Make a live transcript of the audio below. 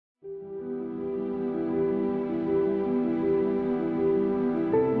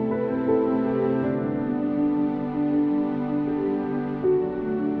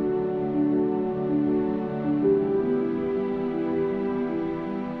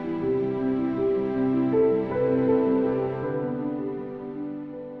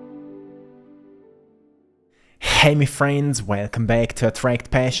Hey my friends, welcome back to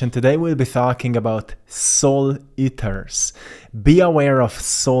AttractPassion. Today we'll be talking about soul eaters. Be aware of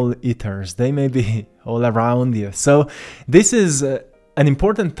soul eaters, they may be all around you. So this is an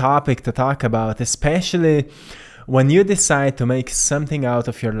important topic to talk about, especially when you decide to make something out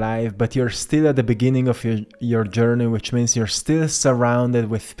of your life, but you're still at the beginning of your journey, which means you're still surrounded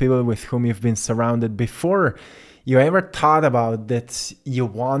with people with whom you've been surrounded before you ever thought about that you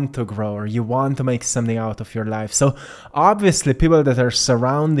want to grow or you want to make something out of your life. So obviously people that are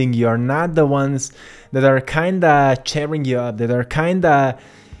surrounding you are not the ones that are kinda cheering you up, that are kinda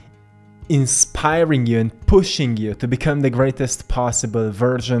inspiring you and pushing you to become the greatest possible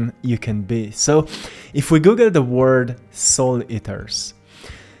version you can be. So if we Google the word soul eaters,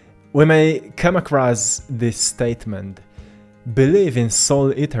 we may come across this statement. Belief in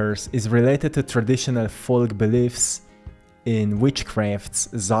soul eaters is related to traditional folk beliefs in witchcrafts,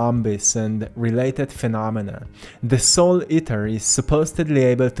 zombies, and related phenomena. The soul eater is supposedly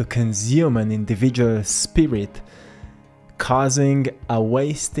able to consume an individual's spirit, causing a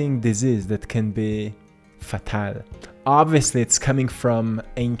wasting disease that can be fatal. Obviously, it's coming from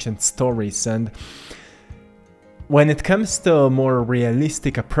ancient stories, and when it comes to a more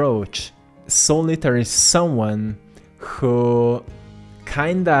realistic approach, soul eater is someone who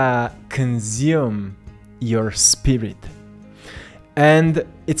kinda consume your spirit. And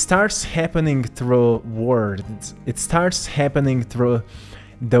it starts happening through words. It starts happening through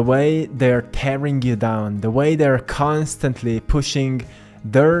the way they're tearing you down, the way they're constantly pushing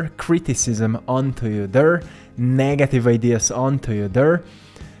their criticism onto you, their negative ideas onto you, their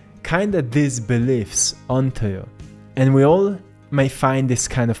kinda disbeliefs onto you. And we all may find this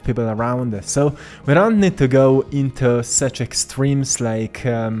kind of people around us. So we don't need to go into such extremes like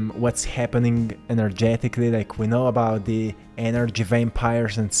what's happening energetically, like we know about the energy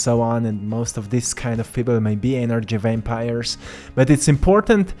vampires and so on, and most of these kind of people may be energy vampires. But it's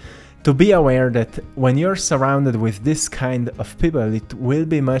important to be aware that when you're surrounded with this kind of people, it will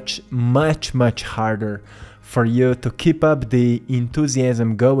be much harder for you to keep up the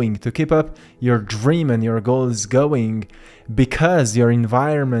enthusiasm going, to keep up your dream and your goals going, because your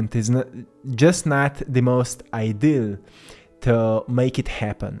environment is not the most ideal to make it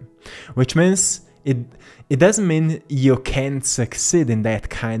happen. Which means it doesn't mean you can't succeed in that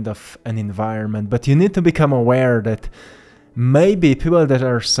kind of an environment, but you need to become aware that maybe people that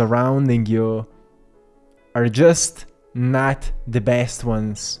are surrounding you are just not the best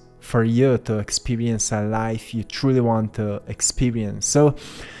ones for you to experience a life you truly want to experience. So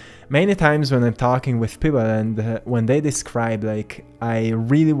many times when I'm talking with people and when they describe like, I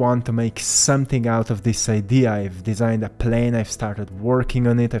really want to make something out of this idea, I've designed a plan, I've started working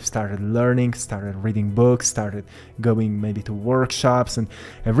on it, I've started learning, started reading books, started going maybe to workshops, and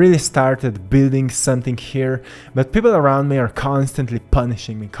I really started building something here, but people around me are constantly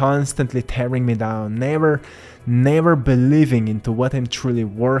punishing me, constantly tearing me down, never believing into what I'm truly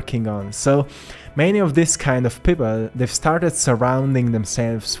working on. So many of these kind of people, they've started surrounding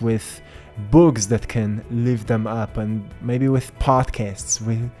themselves with books that can lift them up, and maybe with podcasts,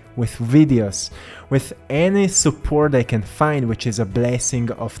 with videos, with any support they can find, which is a blessing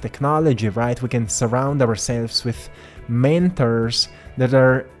of technology, right? We can surround ourselves with mentors that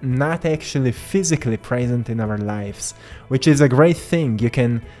are not actually physically present in our lives, which is a great thing. You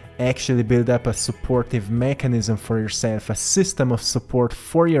can actually build up a supportive mechanism for yourself, a system of support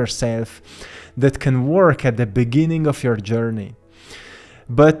for yourself that can work at the beginning of your journey.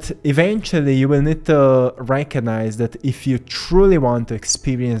 But eventually you will need to recognize that if you truly want to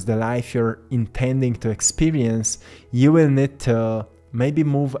experience the life you're intending to experience, you will need to maybe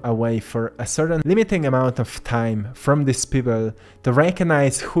move away for a certain limiting amount of time from these people to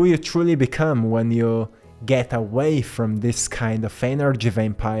recognize who you truly become when you get away from this kind of energy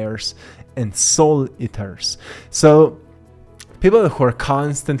vampires and soul eaters. So people who are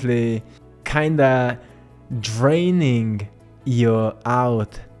constantly kinda draining you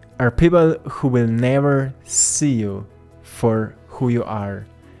out are people who will never see you for who you are.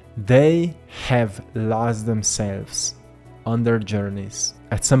 They have lost themselves on their journeys.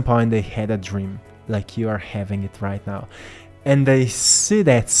 At some point they had a dream like you are having it right now, and they see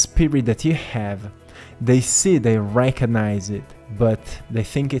that spirit that you have. They recognize it, but they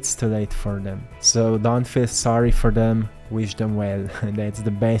think it's too late for them. So don't feel sorry for them, wish them well. That's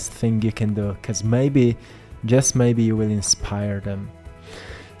the best thing you can do, because maybe, just maybe, you will inspire them.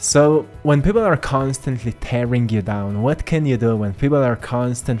 So when people are constantly tearing you down, what can you do when people are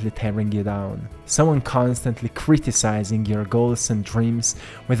constantly tearing you down? Someone constantly criticizing your goals and dreams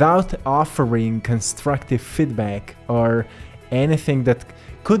without offering constructive feedback or anything that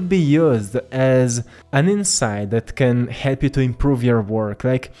could be used as an insight that can help you to improve your work.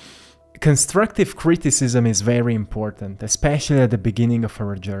 Like, constructive criticism is very important, especially at the beginning of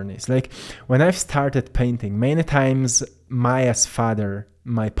our journeys. Like, when I've started painting, many times Maya's father,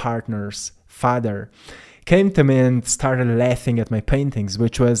 my partner's father, came to me and started laughing at my paintings,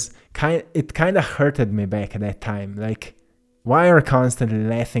 which was kind of hurted me back at that time. Like, why are you constantly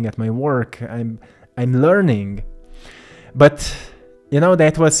laughing at my work? I'm learning. But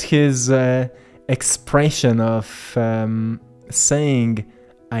that was his expression of saying,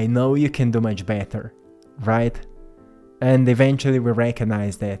 I know you can do much better, right? And eventually we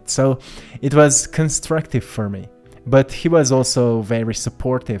recognized that. So it was constructive for me. But he was also very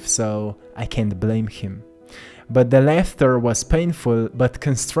supportive, so I can't blame him. But the laughter was painful but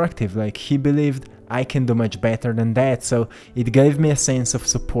constructive. Like, he believed I can do much better than that, so it gave me a sense of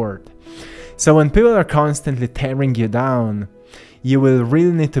support. So when people are constantly tearing you down, you will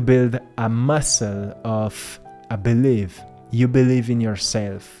really need to build a muscle of a belief. You believe in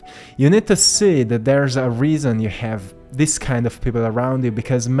yourself. You need to see that there's a reason you have this kind of people around you,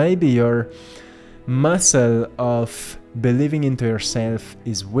 because maybe your muscle of believing into yourself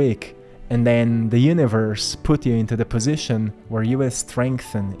is weak, and then the universe put you into the position where you will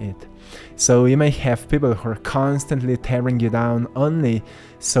strengthen it. So you may have people who are constantly tearing you down only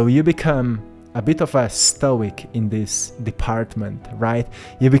so you become a bit of a stoic in this department, right?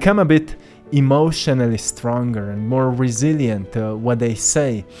 You become a bit emotionally stronger and more resilient to what they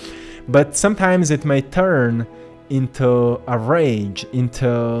say. But sometimes it may turn into a rage,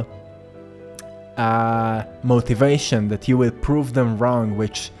 into a motivation that you will prove them wrong,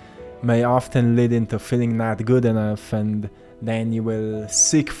 which may often lead into feeling not good enough, and then you will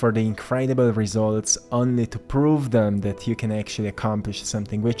seek for the incredible results only to prove them that you can actually accomplish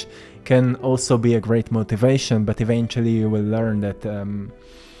something, which can also be a great motivation, but eventually you will learn that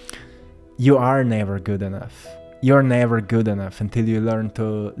you are never good enough. You're never good enough until you learn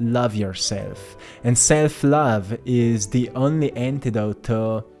to love yourself. And self-love is the only antidote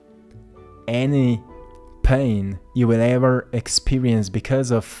to any pain you will ever experience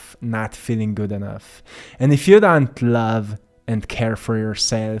because of not feeling good enough. And if you don't love and care for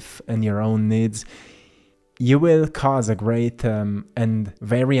yourself and your own needs, you will cause a great and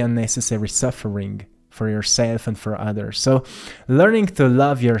very unnecessary suffering for yourself and for others. So learning to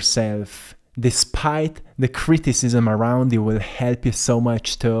love yourself despite the criticism around you will help you so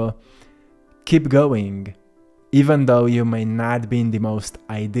much to keep going, even though you may not be in the most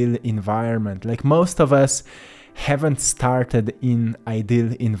ideal environment. Like, most of us haven't started in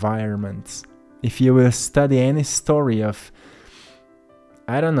ideal environments. If you will study any story of,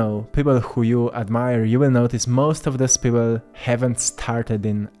 I don't know, people who you admire, you will notice most of those people haven't started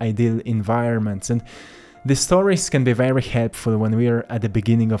in ideal environments. And the stories can be very helpful when we are at the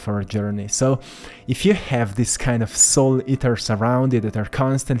beginning of our journey. So if you have this kind of soul eaters around you that are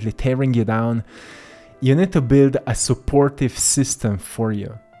constantly tearing you down, you need to build a supportive system for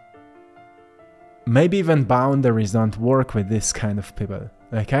you. Maybe even boundaries don't work with this kind of people.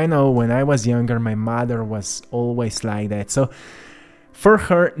 Like, I know when I was younger, my mother was always like that. So for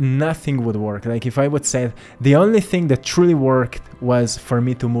her, nothing would work. Like, if I would say, the only thing that truly worked was for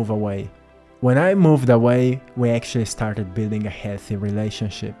me to move away. When I moved away, we actually started building a healthy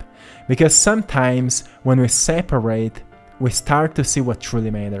relationship. Because sometimes when we separate, we start to see what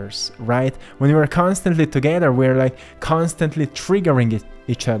truly matters, right? When we're constantly together, we're like constantly triggering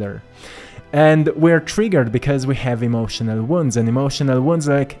each other. And we're triggered because we have emotional wounds, and emotional wounds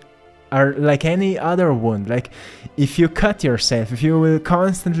are like any other wound. Like, if you cut yourself, if you will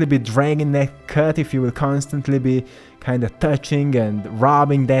constantly be dragging that cut, if you will constantly be kind of touching and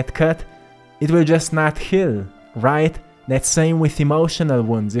rubbing that cut, it will just not heal, right? That's same with emotional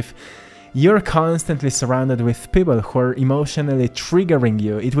wounds. If you're constantly surrounded with people who are emotionally triggering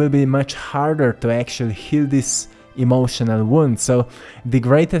you, it will be much harder to actually heal this emotional wound. So the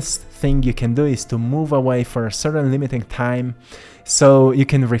greatest thing you can do is to move away for a certain limiting time, so you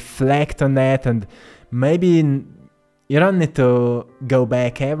can reflect on that, and maybe you don't need to go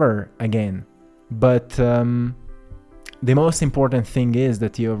back ever again. But the most important thing is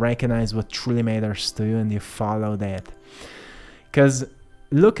that you recognize what truly matters to you and you follow that. Because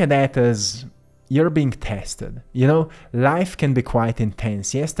look at that as you're being tested. You know, life can be quite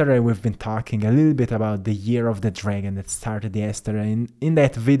intense. Yesterday we've been talking a little bit about the year of the dragon that started yesterday. In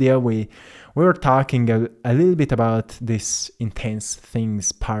that video we were talking a little bit about these intense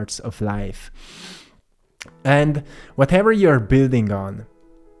things, parts of life. And whatever you're building on,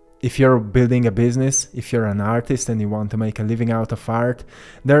 if you're building a business, if you're an artist and you want to make a living out of art,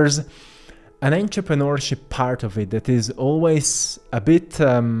 there's an entrepreneurship part of it that is always a bit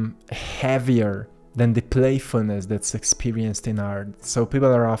heavier than the playfulness that's experienced in art. So people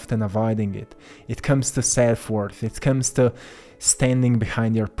are often avoiding it. It comes to self-worth. It comes to standing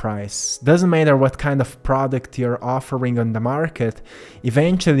behind your price. Doesn't matter what kind of product you're offering on the market,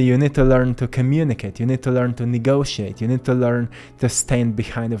 eventually you need to learn to communicate, you need to learn to negotiate, you need to learn to stand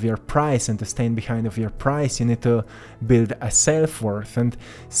behind of your price, and to stand behind of your price you need to build a self-worth, and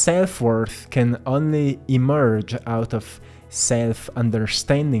self-worth can only emerge out of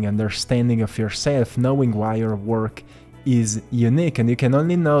self-understanding, understanding of yourself, knowing why your work is unique. And you can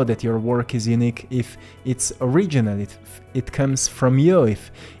only know that your work is unique if it's original, if it comes from you,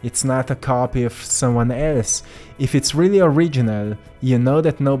 if it's not a copy of someone else. If it's really original, you know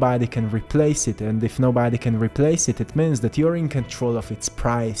that nobody can replace it, and if nobody can replace it, it means that you're in control of its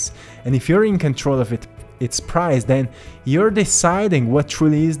price. And if you're in control of its price, then you're deciding what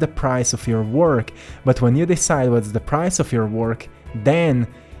truly is the price of your work. But when you decide what's the price of your work, then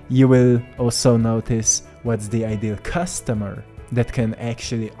you will also notice what's the ideal customer that can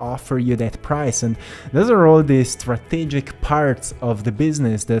actually offer you that price. And those are all the strategic parts of the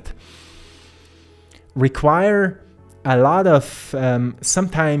business that require a lot of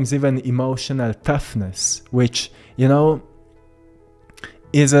sometimes even emotional toughness, which, you know,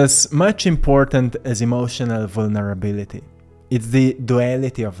 is as much important as emotional vulnerability. It's the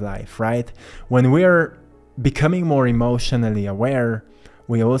duality of life, right? When we're becoming more emotionally aware,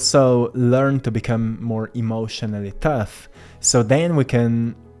 we also learn to become more emotionally tough. So then we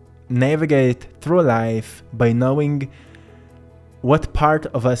can navigate through life by knowing what part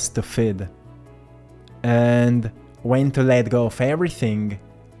of us to feed and when to let go of everything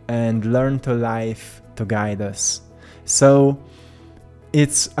and learn to life to guide us. So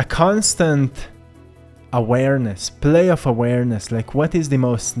it's a constant awareness, play of awareness, like what is the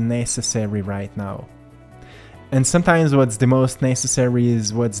most necessary right now. And sometimes what's the most necessary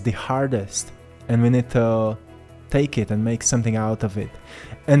is what's the hardest, and we need to take it and make something out of it.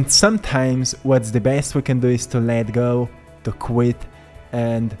 And sometimes what's the best we can do is to let go, to quit,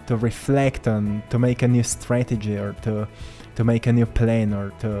 and to reflect on, to make a new strategy, or to make a new plan,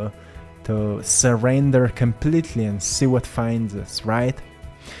 or to surrender completely and see what finds us, right?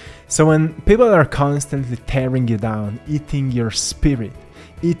 So when people are constantly tearing you down, eating your spirit,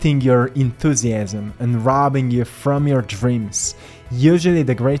 eating your enthusiasm, and robbing you from your dreams, usually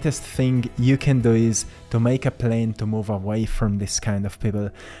the greatest thing you can do is to make a plan to move away from this kind of people.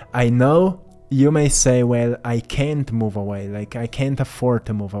 I know you may say, well, I can't move away, like I can't afford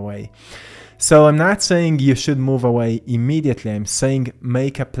to move away. So I'm not saying you should move away immediately. I'm saying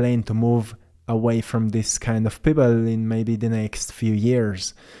make a plan to move away from this kind of people in maybe the next few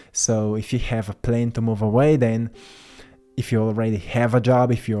years. So if you have a plan to move away, then if you already have a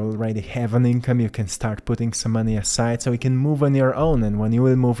job, if you already have an income, you can start putting some money aside so you can move on your own. And when you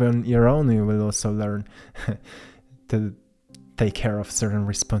will move on your own, you will also learn to take care of certain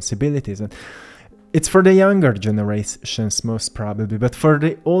responsibilities. And it's for the younger generations most probably, but for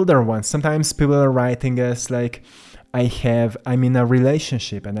the older ones, sometimes people are writing us like, I'm in a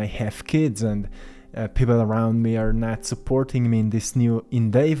relationship and I have kids, and people around me are not supporting me in this new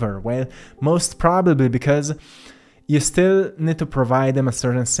endeavor. Well, most probably because you still need to provide them a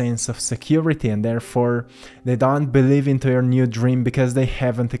certain sense of security, and therefore they don't believe into your new dream because they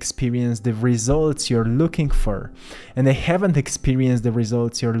haven't experienced the results you're looking for. And they haven't experienced the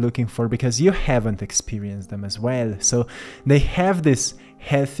results you're looking for because you haven't experienced them as well. So they have this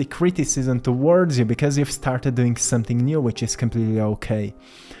healthy criticism towards you because you've started doing something new, which is completely okay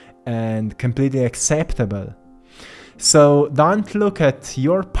and completely acceptable. So don't look at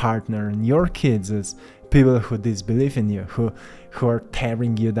your partner and your kids as people who disbelieve in you, who are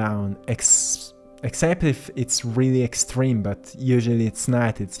tearing you down, except if it's really extreme, but usually it's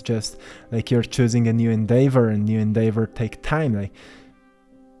not. It's just like you're choosing a new endeavor, and new endeavor take time, like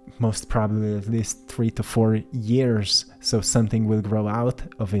most probably at least 3 to 4 years. So something will grow out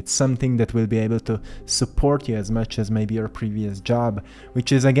of it, something that will be able to support you as much as maybe your previous job,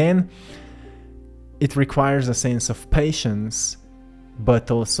 which is, again, it requires a sense of patience,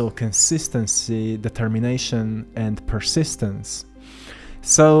 but also consistency, determination, and persistence.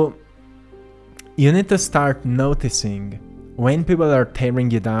 So you need to start noticing when people are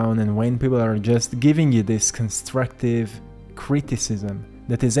tearing you down and when people are just giving you this constructive criticism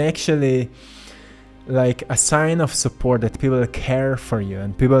that is actually like a sign of support, that people care for you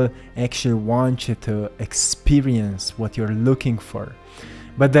and people actually want you to experience what you're looking for.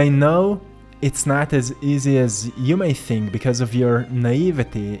 But they know it's not as easy as you may think because of your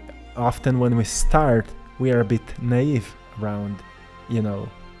naivety. Often when we start, we are a bit naive around,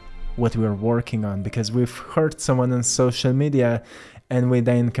 what we're working on, because we've heard someone on social media and we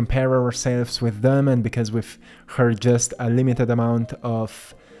then compare ourselves with them, and because we've heard just a limited amount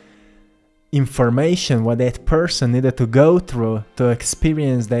of information what that person needed to go through to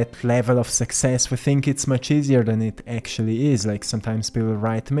experience that level of success, we think it's much easier than it actually is. Like sometimes people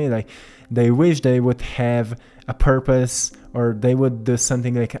write to me like they wish they would have a purpose, or they would do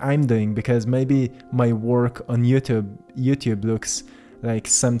something like I'm doing, because maybe my work on YouTube looks like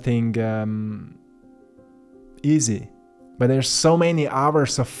something easy, but there's so many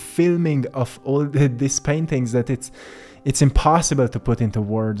hours of filming of all these paintings that it's impossible to put into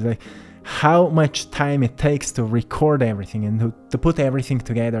words. Like how much time it takes to record everything and to put everything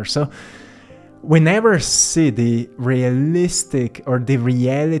together. So we never see the realistic or the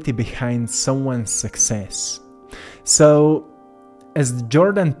reality behind someone's success. So as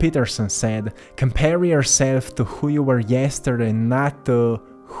Jordan Peterson said, compare yourself to who you were yesterday, not to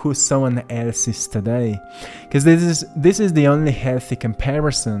who someone else is today, because this is the only healthy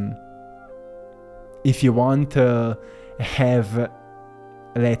comparison if you want to have,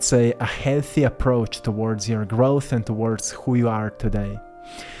 let's say, a healthy approach towards your growth and towards who you are today.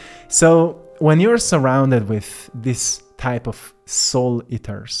 So when you're surrounded with this type of soul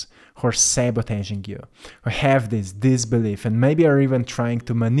eaters who are sabotaging you, who have this disbelief and maybe are even trying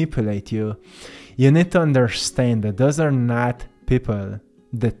to manipulate you, you need to understand that those are not people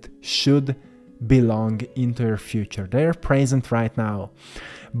that should belong into your future. They're present right now,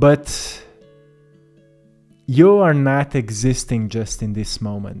 but you are not existing just in this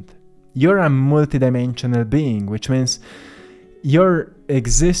moment. You're a multidimensional being, which means you're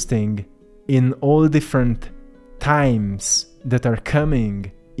existing in all different times that are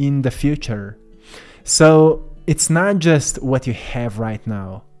coming in the future. So it's not just what you have right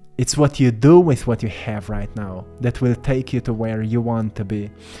now. It's what you do with what you have right now that will take you to where you want to be.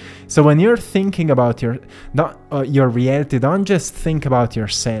 So when you're thinking about your reality, don't just think about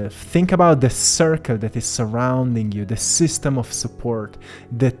yourself. Think about the circle that is surrounding you, the system of support,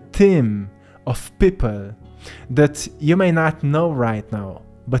 the team of people that you may not know right now,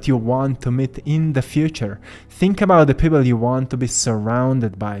 but you want to meet in the future. Think about the people you want to be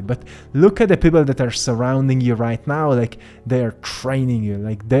surrounded by, but look at the people that are surrounding you right now, like they are training you,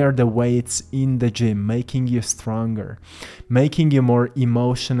 like they're the weights in the gym, making you stronger, making you more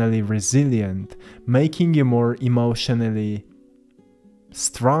emotionally resilient, making you more emotionally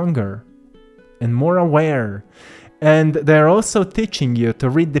stronger and more aware. And they're also teaching you to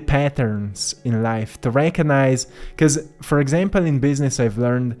read the patterns in life, to recognize, because for example in business I've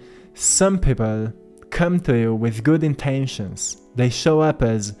learned some people come to you with good intentions. They show up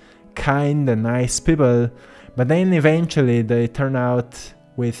as kind and nice people, but then eventually they turn out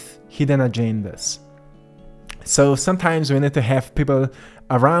with hidden agendas. So sometimes we need to have people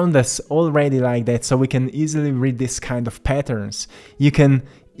around us already like that, so we can easily read this kind of patterns. You can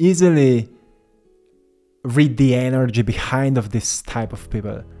easily read the energy behind of this type of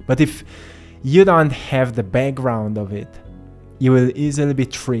people. But if you don't have the background of it, you will easily be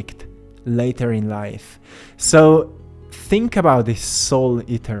tricked later in life. So think about these soul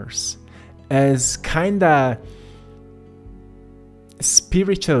eaters as kinda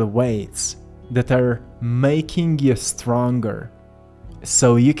spiritual weights that are making you stronger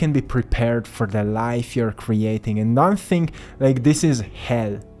so you can be prepared for the life you're creating. And don't think like this is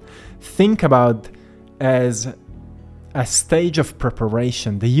hell. Think about as a stage of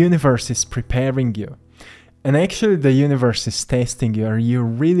preparation. The universe is preparing you, and actually the universe is testing you. Are you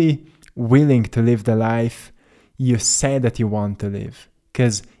really willing to live the life you said that you want to live?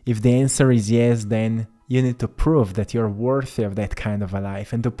 Because if the answer is yes, then you need to prove that you're worthy of that kind of a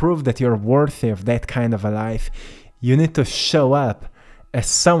life. And to prove that you're worthy of that kind of a life, you need to show up as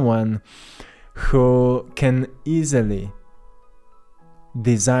someone who can easily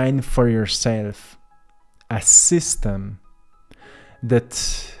design for yourself a system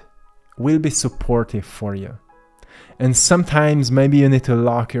that will be supportive for you. And sometimes maybe you need to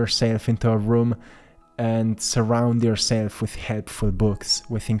lock yourself into a room and surround yourself with helpful books,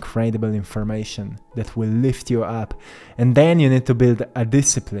 with incredible information that will lift you up. And then you need to build a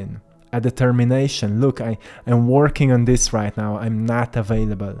discipline, a determination. Look, I'm working on this right now, I'm not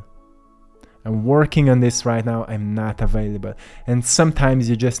available. I'm working on this right now, I'm not available. And sometimes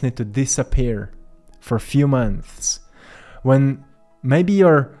you just need to disappear for a few months, when maybe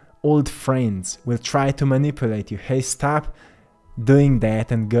your old friends will try to manipulate you. Hey, stop doing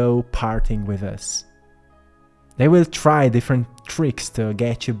that and go partying with us. They will try different tricks to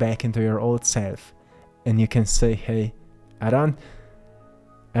get you back into your old self. And you can say, hey, I don't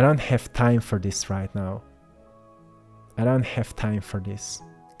have time for this right now. I don't have time for this.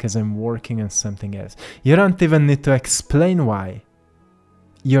 because I'm working on something else. You don't even need to explain why.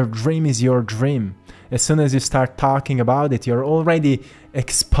 Your dream is your dream. As soon as you start talking about it, you're already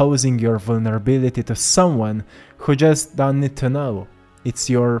exposing your vulnerability to someone who just don't need to know.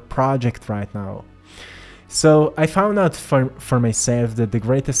 It's your project right now. So I found out for myself that the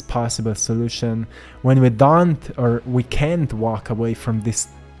greatest possible solution when we don't or we can't walk away from this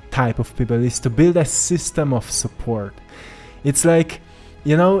type of people is to build a system of support. It's like,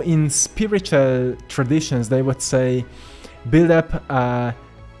 you know, in spiritual traditions, they would say, build up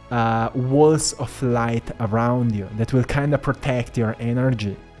walls of light around you that will kind of protect your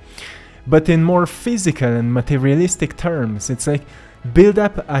energy. But in more physical and materialistic terms, it's like build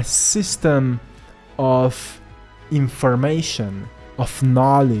up a system of information, of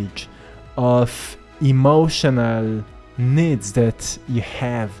knowledge, of emotional needs that you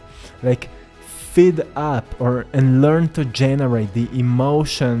have. Like feed up and learn to generate the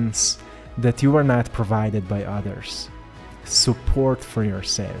emotions that you are not provided by others. Support for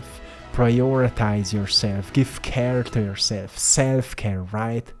yourself, prioritize yourself, give care to yourself, self-care,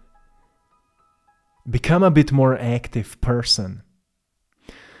 right? Become a bit more active person,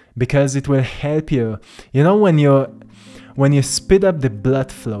 because it will help you. You know, when you speed up the blood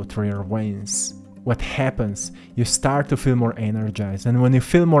flow through your veins, what happens? You start to feel more energized, and when you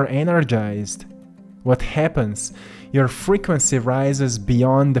feel more energized, what happens? Your frequency rises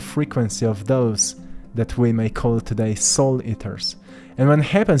beyond the frequency of those that we may call today soul eaters. And when it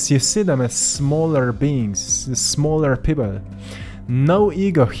happens, you see them as smaller beings, smaller people. No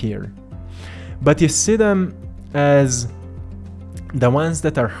ego here. But you see them as the ones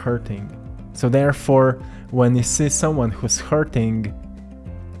that are hurting. So therefore, when you see someone who's hurting,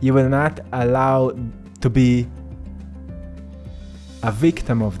 you will not allow to be a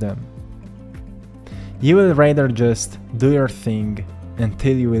victim of them. You will rather just do your thing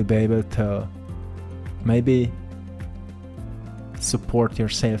until you will be able to maybe support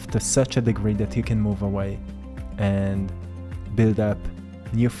yourself to such a degree that you can move away and build up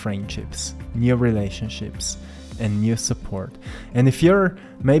new friendships, new relationships, and new support. And if you're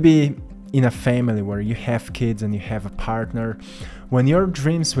maybe in a family where you have kids and you have a partner, when your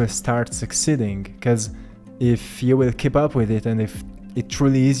dreams will start succeeding, because if you will keep up with it and if it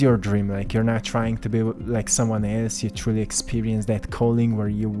truly is your dream, like you're not trying to be like someone else, you truly experience that calling where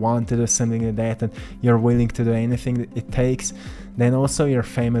you want to do something like that and you're willing to do anything that it takes, then also your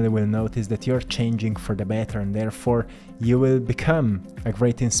family will notice that you're changing for the better, and therefore you will become a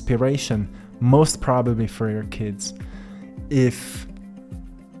great inspiration, most probably for your kids. If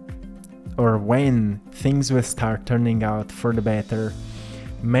or when things will start turning out for the better,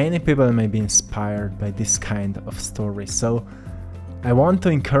 many people may be inspired by this kind of story. So I want to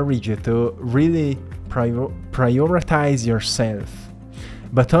encourage you to really prioritize yourself,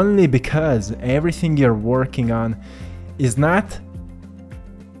 but only because everything you're working on is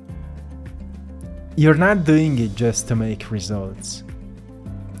you're not doing it just to make results.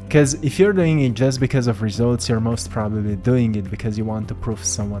 Because if you're doing it just because of results, you're most probably doing it because you want to prove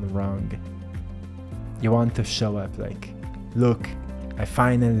someone wrong. You want to show up like, look, I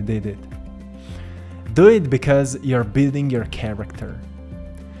finally did it. Do it because you're building your character.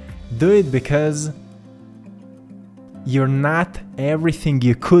 Do it because you're not everything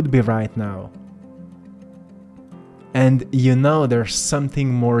you could be right now. And you know there's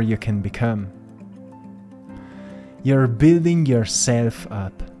something more you can become. You're building yourself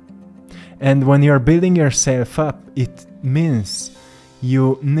up. And when you're building yourself up, it means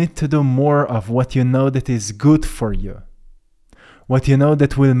you need to do more of what you know that is good for you. What you know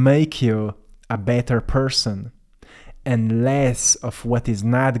that will make you a better person, and less of what is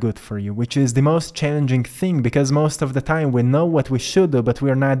not good for you, which is the most challenging thing, because most of the time we know what we should do, but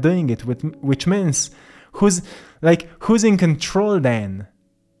we're not doing it, which means who's in control then?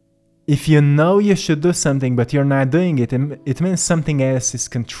 If you know you should do something but you're not doing it, it means something else is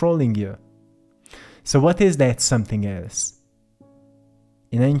controlling you. So what is that something else?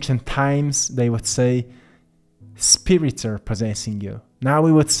 In ancient times they would say spirits are possessing you. Now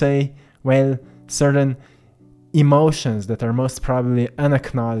we would say, well, certain emotions that are most probably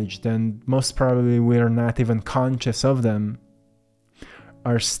unacknowledged and most probably we're not even conscious of them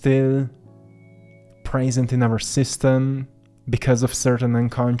are still present in our system because of certain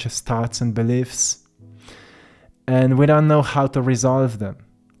unconscious thoughts and beliefs, and we don't know how to resolve them.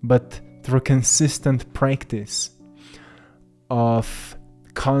 But through consistent practice of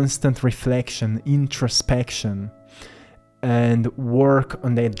constant reflection, introspection, and work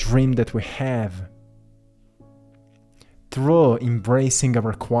on that dream that we have, through embracing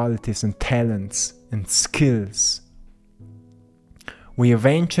our qualities and talents and skills, we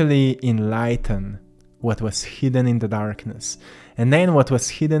eventually enlighten what was hidden in the darkness. And then what was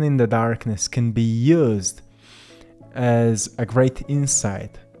hidden in the darkness can be used as a great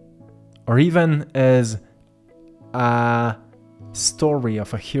insight, or even as a story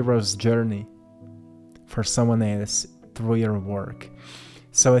of a hero's journey for someone else through your work.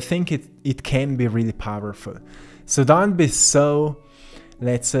 So I think it can be really powerful. So don't be so,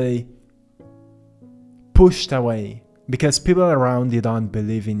 let's say, pushed away because people around you don't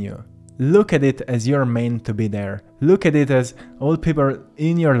believe in you. Look at it as you're meant to be there. Look at it as all people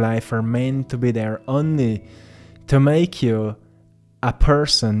in your life are meant to be there only to make you a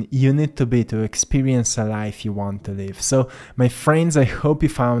person you need to be to experience a life you want to live. So my friends, I hope you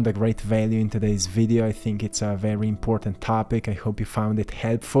found a great value in today's video. I think it's a very important topic. I hope you found it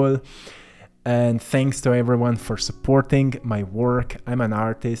helpful. And thanks to everyone for supporting my work. I'm an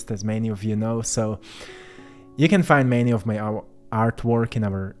artist, as many of you know, so you can find many of my artwork in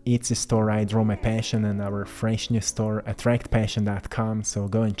our Etsy store, I Draw My Passion, and our fresh new store, AttractPassion.com, so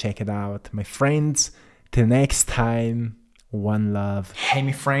go and check it out. My friends, till next time, one love. Hey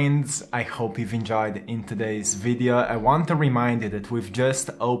my friends, I hope you've enjoyed in today's video. I want to remind you that we've just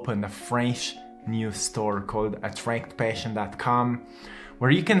opened a fresh new store called AttractPassion.com,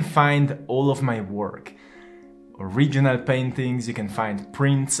 where you can find all of my work. Original paintings, you can find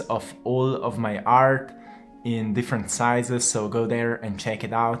prints of all of my art in different sizes, so go there and check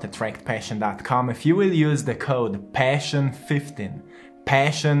it out, AttractPassion.com. If you will use the code PASSION15,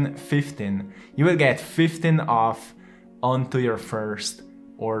 PASSION15, you will get 15 off onto your first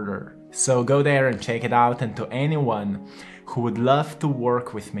order. So go there and check it out. And to anyone who would love to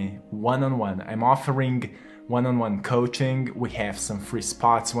work with me one-on-one, I'm offering one-on-one coaching. We have some free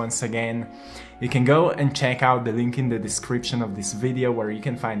spots once again. You can go and check out the link in the description of this video where you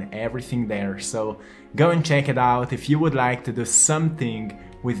can find everything there. So go and check it out. If you would like to do something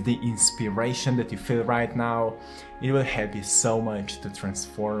with the inspiration that you feel right now, it will help you so much to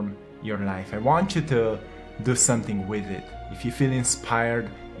transform your life. I want you to do something with it. If you feel inspired,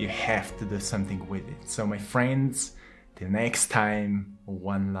 you have to do something with it. So my friends, till next time,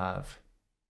 one love.